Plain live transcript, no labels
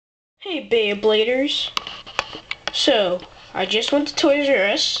Hey Beybladers. So, I just went to Toys R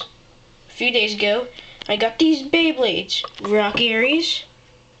Us a few days ago. I got these Beyblades, Rock Aries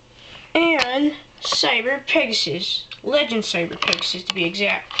and Cyber Pegasus. Legend Cyber Pegasus to be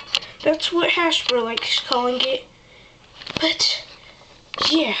exact. That's what Hasbro likes calling it. But,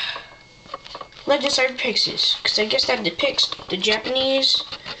 yeah. Legend Cyber Pegasus. Because I guess that depicts the Japanese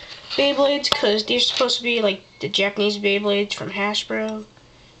Beyblades. Because they're supposed to be like the Japanese Beyblades from Hasbro.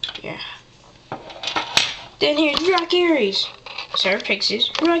 Yeah. Then here's Rock Aries. Cyber Pegasus,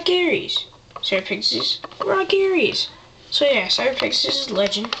 Rock Aries. Cyber Pegasus, Rock Aries. So yeah, Cyber Pegasus is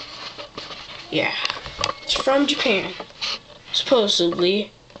legend. Yeah. It's from Japan.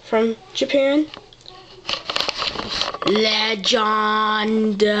 Supposedly from Japan.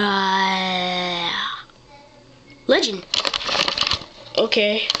 Legend. Legend.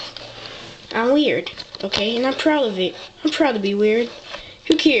 Okay. I'm weird. Okay, and I'm proud of it. I'm proud to be weird.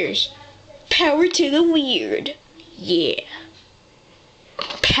 Who cares? Power to the weird. Yeah.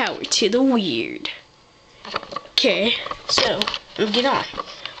 Power to the weird. Okay, so, let's get on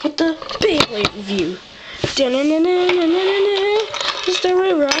with the Beyblade review. Let's start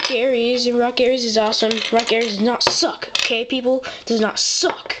with Rock Aries, and Rock Aries is awesome. Rock Aries does not suck, okay, people? Does not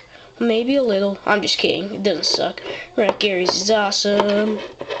suck. Maybe a little. I'm just kidding. It doesn't suck. Rock Aries is awesome.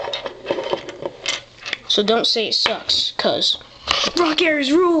 So don't say it sucks, cause Rock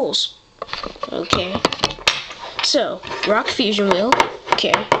Aries rules. Okay. So, Rock Fusion Wheel.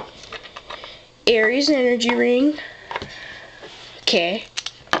 Okay. Aries Energy Ring. Okay.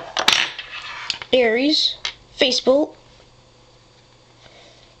 Aries Face Bolt.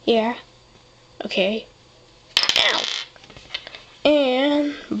 Yeah. Okay. Ow.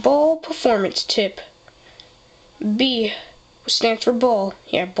 And Ball Performance Tip. B stands for ball.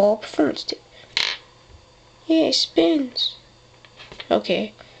 Yeah, Ball Performance Tip. Yeah, it spins.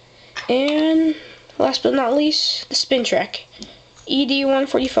 Okay. And last but not least, the spin track.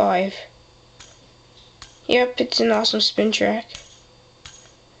 ED145. Yep, it's an awesome spin track.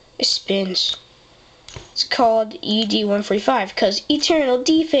 It spins. It's called ED145 because Eternal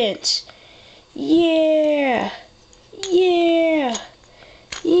Defense. Yeah. Yeah.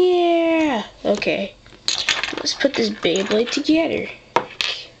 Yeah. Okay. Let's put this Beyblade together.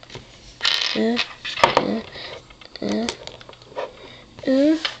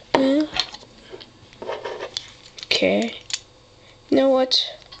 Okay. You know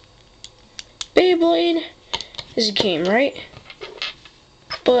what? Beyblade is a game, right?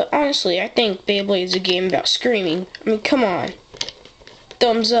 But honestly, I think Beyblade is a game about screaming. I mean, come on.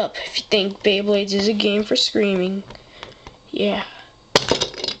 Thumbs up if you think Beyblades is a game for screaming. Yeah.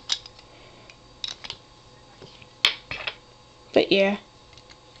 But yeah.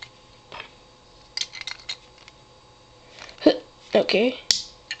 Okay.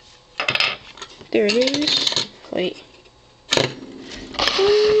 There it is. Wait.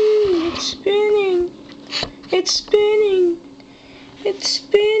 It's spinning. It's spinning. It's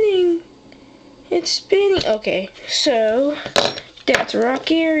spinning. It's spinning. Okay, so that's Rock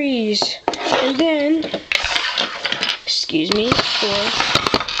Aries. And then, excuse me,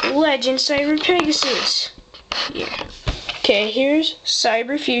 for Legend Cyber Pegasus. Yeah. Okay, here's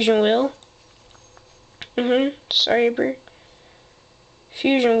Cyber Fusion Wheel. Cyber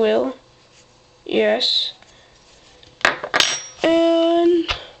Fusion Wheel. Yes. And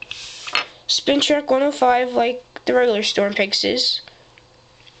Spin Track 105 like the regular Storm Pegasus.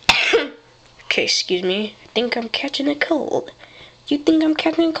 Okay, excuse me. I think I'm catching a cold. You think I'm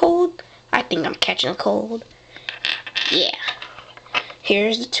catching a cold? I think I'm catching a cold. Yeah.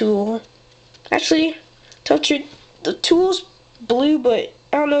 Here's the tool. Actually, the tool's blue, but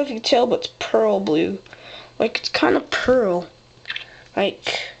I don't know if you can tell, but it's pearl blue. Like, it's kind of pearl.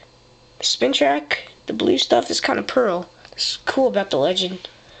 Like, Spin Track, the blue stuff is kind of pearl. It's cool about the Legend.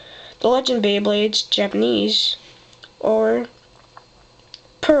 The Legend Beyblades, Japanese, are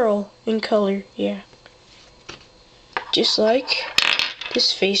pearl in color, yeah. Just like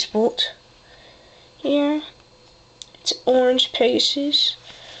this face bolt. Yeah. It's orange Pegasus.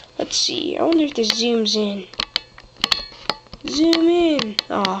 Let's see. I wonder if this zooms in. Zoom in.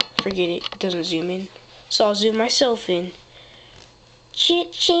 Aw, forget it. It doesn't zoom in. So I'll zoom myself in.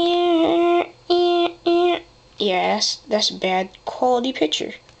 Yeah, that's a bad quality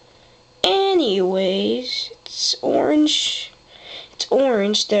picture. Anyways, it's orange. It's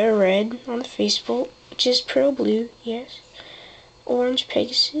orange, the red on the face bolt, which is pearl blue, yes. Orange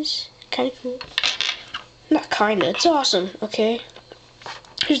Pegasus, kinda cool. Not kinda, it's awesome, okay.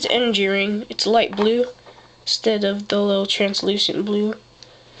 Here's the energy ring. It's light blue instead of the little translucent blue.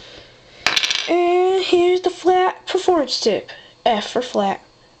 And here's the flat performance tip. F for flat.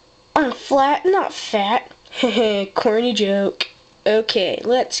 I'm flat, not fat. Corny joke. Okay,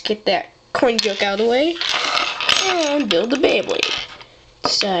 let's get that corny joke out of the way and build the Beyblade.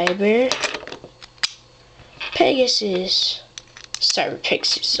 Cyber Pegasus. Cyber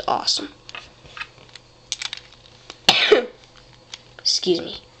Pegasus is awesome. Excuse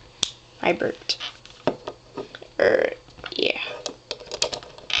me. I burped. Yeah.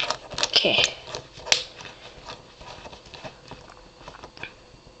 Okay.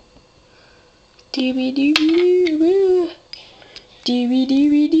 Dooby dooby doo. Dooby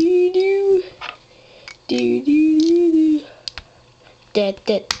dooby doo doo. Doo doo doo doo.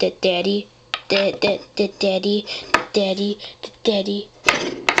 Daddy. Daddy.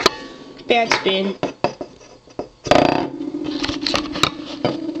 Bad spin.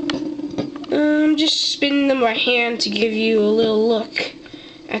 I'm just spinning them by hand to give you a little look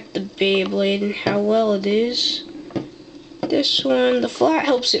at the Beyblade and how well it is. This one, the flat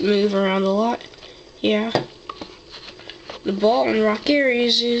helps it move around a lot. Yeah. The ball in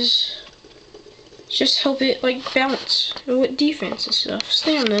Aries is just help it like bounce with defense and stuff.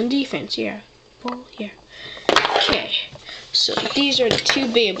 Stamina and defense, yeah. Ball, yeah. Okay. So these are the two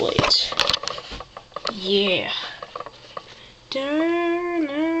Beyblades. Yeah.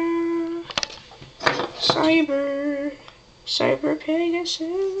 Da-na. Cyber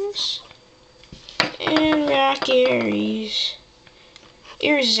Pegasus, and Rock Aries.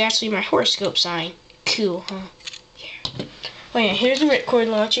 Aries is actually my horoscope sign. Cool, huh? Yeah. Oh yeah, here's the ripcord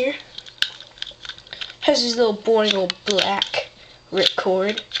launcher. Has this little boring old black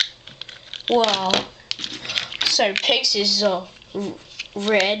ripcord. Wow. Cyber Pegasus is all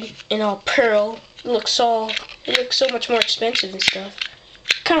red and all pearl. It looks so much more expensive and stuff.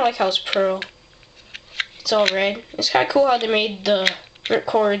 Kind of like how it's pearl. It's all red. It's kind of cool how they made the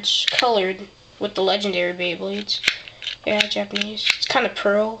ripcords colored with the legendary Beyblades. Yeah, Japanese. It's kind of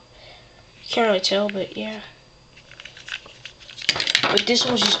pearl. Can't really tell, but yeah. But this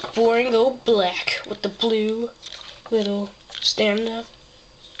one's just boring old black with the blue little stand-up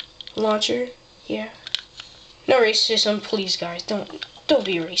launcher. Yeah. No racism, please, guys. Don't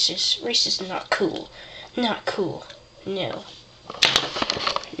be racist. Racist is not cool. Not cool. No.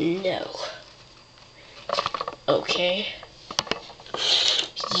 No. Okay.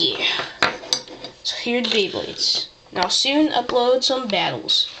 Yeah. So here are the Beyblades. Now soon upload some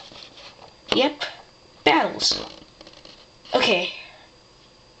battles. Yep. Battles. Okay.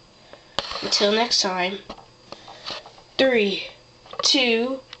 Until next time. 3,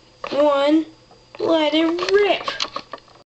 2, 1. Let it rip.